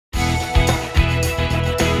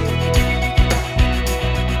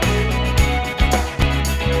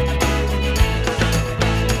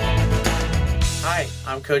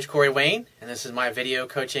Coach Corey Wayne, and this is my video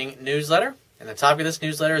coaching newsletter. And the topic of this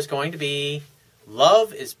newsletter is going to be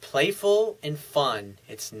love is playful and fun.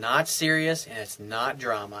 It's not serious and it's not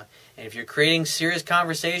drama. And if you're creating serious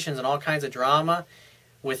conversations and all kinds of drama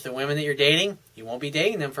with the women that you're dating, you won't be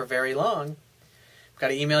dating them for very long. I've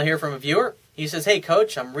got an email here from a viewer. He says, "Hey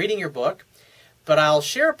Coach, I'm reading your book, but I'll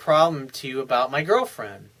share a problem to you about my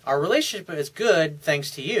girlfriend. Our relationship is good thanks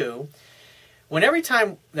to you. When every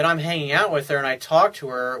time that I'm hanging out with her and I talk to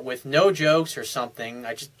her with no jokes or something,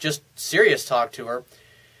 I just serious talk to her,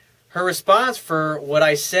 her response for what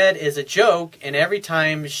I said is a joke, and every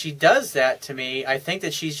time she does that to me, I think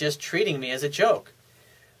that she's just treating me as a joke.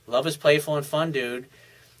 Love is playful and fun, dude.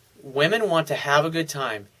 Women want to have a good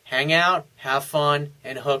time, hang out, have fun,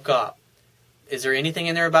 and hook up. Is there anything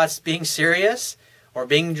in there about being serious or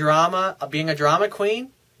being a drama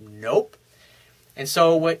queen? Nope. And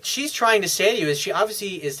so what she's trying to say to you is she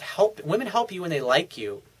obviously is women help you when they like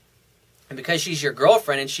you. And because she's your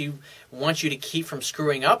girlfriend and she wants you to keep from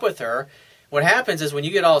screwing up with her, what happens is when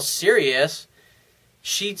you get all serious,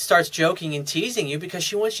 she starts joking and teasing you because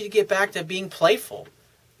she wants you to get back to being playful.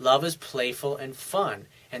 Love is playful and fun,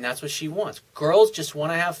 and that's what she wants. Girls just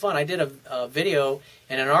want to have fun. I did a video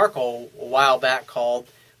in an article a while back called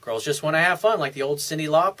Girls Just Want to Have Fun, like the old Cyndi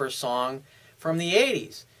Lauper song from the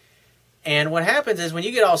 80s. And what happens is when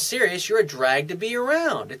you get all serious, you're a drag to be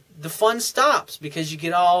around. The fun stops because you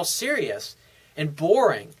get all serious and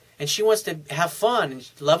boring. And she wants to have fun. And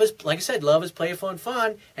love is, like I said, love is playful and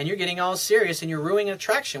fun. And you're getting all serious and you're ruining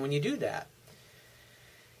attraction when you do that.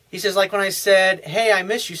 He says, like when I said, "Hey, I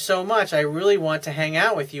miss you so much. I really want to hang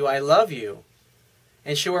out with you. I love you."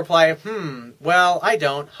 And she'll reply, "Well, I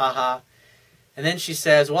don't. Haha." And then she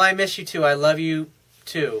says, "Well, I miss you too. I love you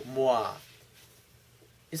too. Moi."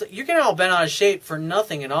 He's like, "You're getting all bent out of shape for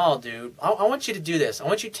nothing at all, dude. I want you to do this. I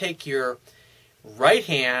want you to take your right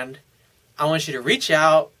hand. I want you to reach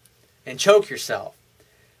out and choke yourself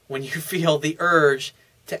when you feel the urge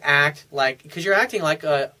to act like, because you're acting like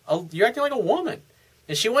a woman,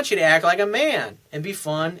 and she wants you to act like a man and be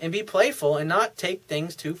fun and be playful and not take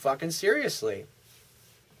things too fucking seriously."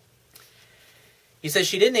 He says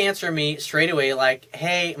she didn't answer me straight away like,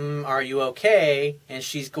 "Hey, are you okay?" And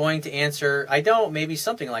she's going to answer, "I don't," maybe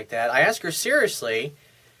something like that. I ask her seriously,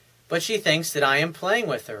 but she thinks that I am playing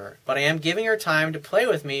with her. But I am giving her time to play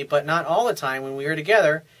with me, but not all the time when we are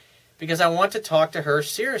together, because I want to talk to her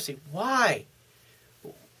seriously. Why?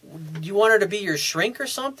 Do you want her to be your shrink or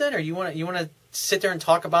something? Or you want to sit there and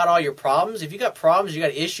talk about all your problems? If you got problems, you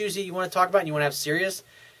got issues that you want to talk about, and you want to have serious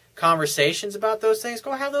conversations about those things,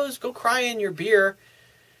 go have those. Go cry in your beer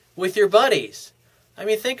with your buddies. I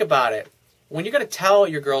mean, think about it. When you're going to tell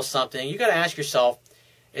your girl something, you got to ask yourself,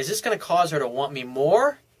 is this going to cause her to want me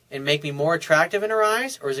more and make me more attractive in her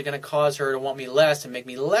eyes, or is it going to cause her to want me less and make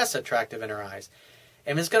me less attractive in her eyes?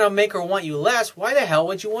 If it's going to make her want you less, why the hell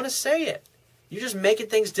would you want to say it? You're just making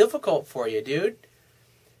things difficult for you, dude.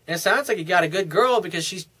 And it sounds like you got a good girl because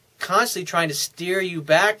she's constantly trying to steer you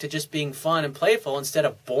back to just being fun and playful instead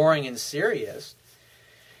of boring and serious.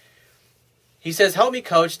 He says, "Help me,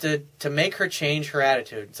 Coach, to make her change her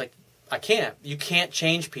attitude." It's like, I can't. You can't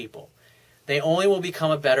change people. They only will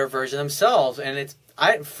become a better version of themselves. And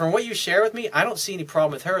from what you share with me, I don't see any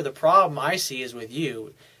problem with her. The problem I see is with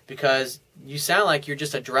you, because you sound like you're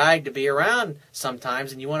just a drag to be around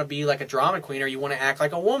sometimes, and you want to be like a drama queen, or you want to act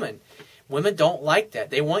like a woman. Women don't like that.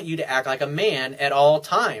 They want you to act like a man at all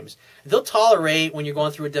times. They'll tolerate when you're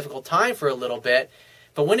going through a difficult time for a little bit,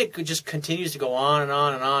 but when it just continues to go on and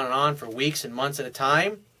on and on and on for weeks and months at a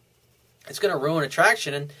time, it's going to ruin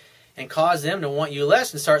attraction and cause them to want you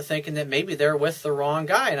less and start thinking that maybe they're with the wrong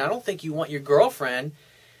guy. And I don't think you want your girlfriend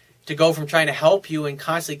to go from trying to help you and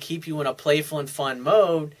constantly keep you in a playful and fun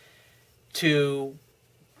mode to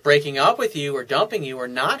breaking up with you or dumping you or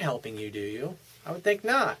not helping you, do you? I would think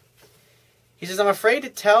not. He says, "I'm afraid to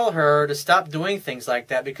tell her to stop doing things like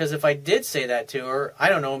that, because if I did say that to her, I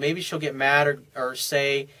don't know, maybe she'll get mad or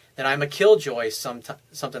say that I'm a killjoy,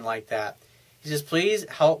 something like that." He says, "Please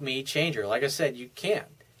help me change her." Like I said, you can't.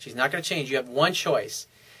 She's not going to change. You have one choice.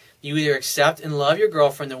 You either accept and love your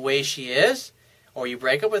girlfriend the way she is, or you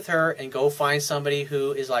break up with her and go find somebody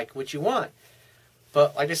who is like what you want.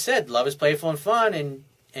 But like I said, love is playful and fun,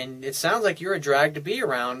 and it sounds like you're a drag to be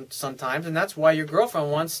around sometimes, and that's why your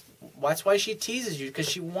girlfriend that's why she teases you, because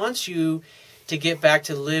she wants you to get back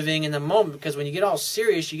to living in the moment, because when you get all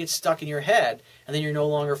serious, you get stuck in your head, and then you're no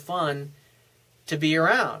longer fun to be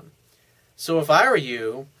around. So if I were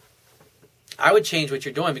you, I would change what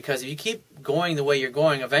you're doing, because if you keep going the way you're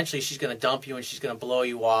going, eventually she's going to dump you and she's going to blow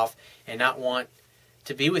you off and not want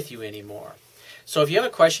to be with you anymore. So if you have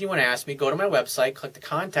a question you want to ask me, go to my website, click the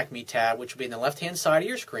Contact Me tab, which will be in the left-hand side of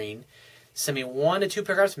your screen. Send me 1 to 2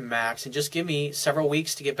 paragraphs max, and just give me several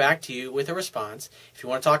weeks to get back to you with a response. If you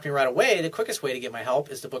want to talk to me right away, the quickest way to get my help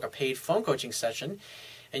is to book a paid phone coaching session.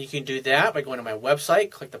 And you can do that by going to my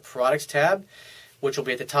website, click the Products tab, which will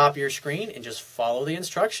be at the top of your screen, and just follow the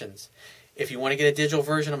instructions. If you want to get a digital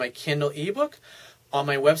version of my Kindle ebook, on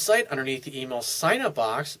my website, underneath the email sign-up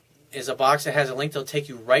box, is a box that has a link that will take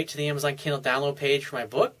you right to the Amazon Kindle download page for my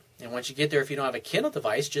book. And once you get there, if you don't have a Kindle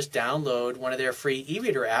device, just download one of their free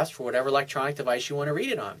e-reader apps for whatever electronic device you want to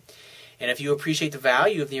read it on. And if you appreciate the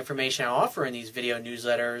value of the information I offer in these video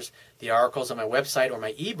newsletters, the articles on my website, or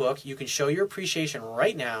my ebook, you can show your appreciation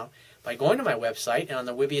right now by going to my website, and on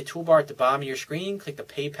the Wibiya toolbar at the bottom of your screen, click the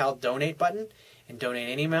PayPal donate button and donate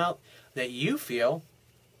any amount that you feel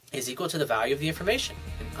is equal to the value of the information.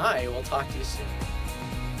 And I will talk to you soon.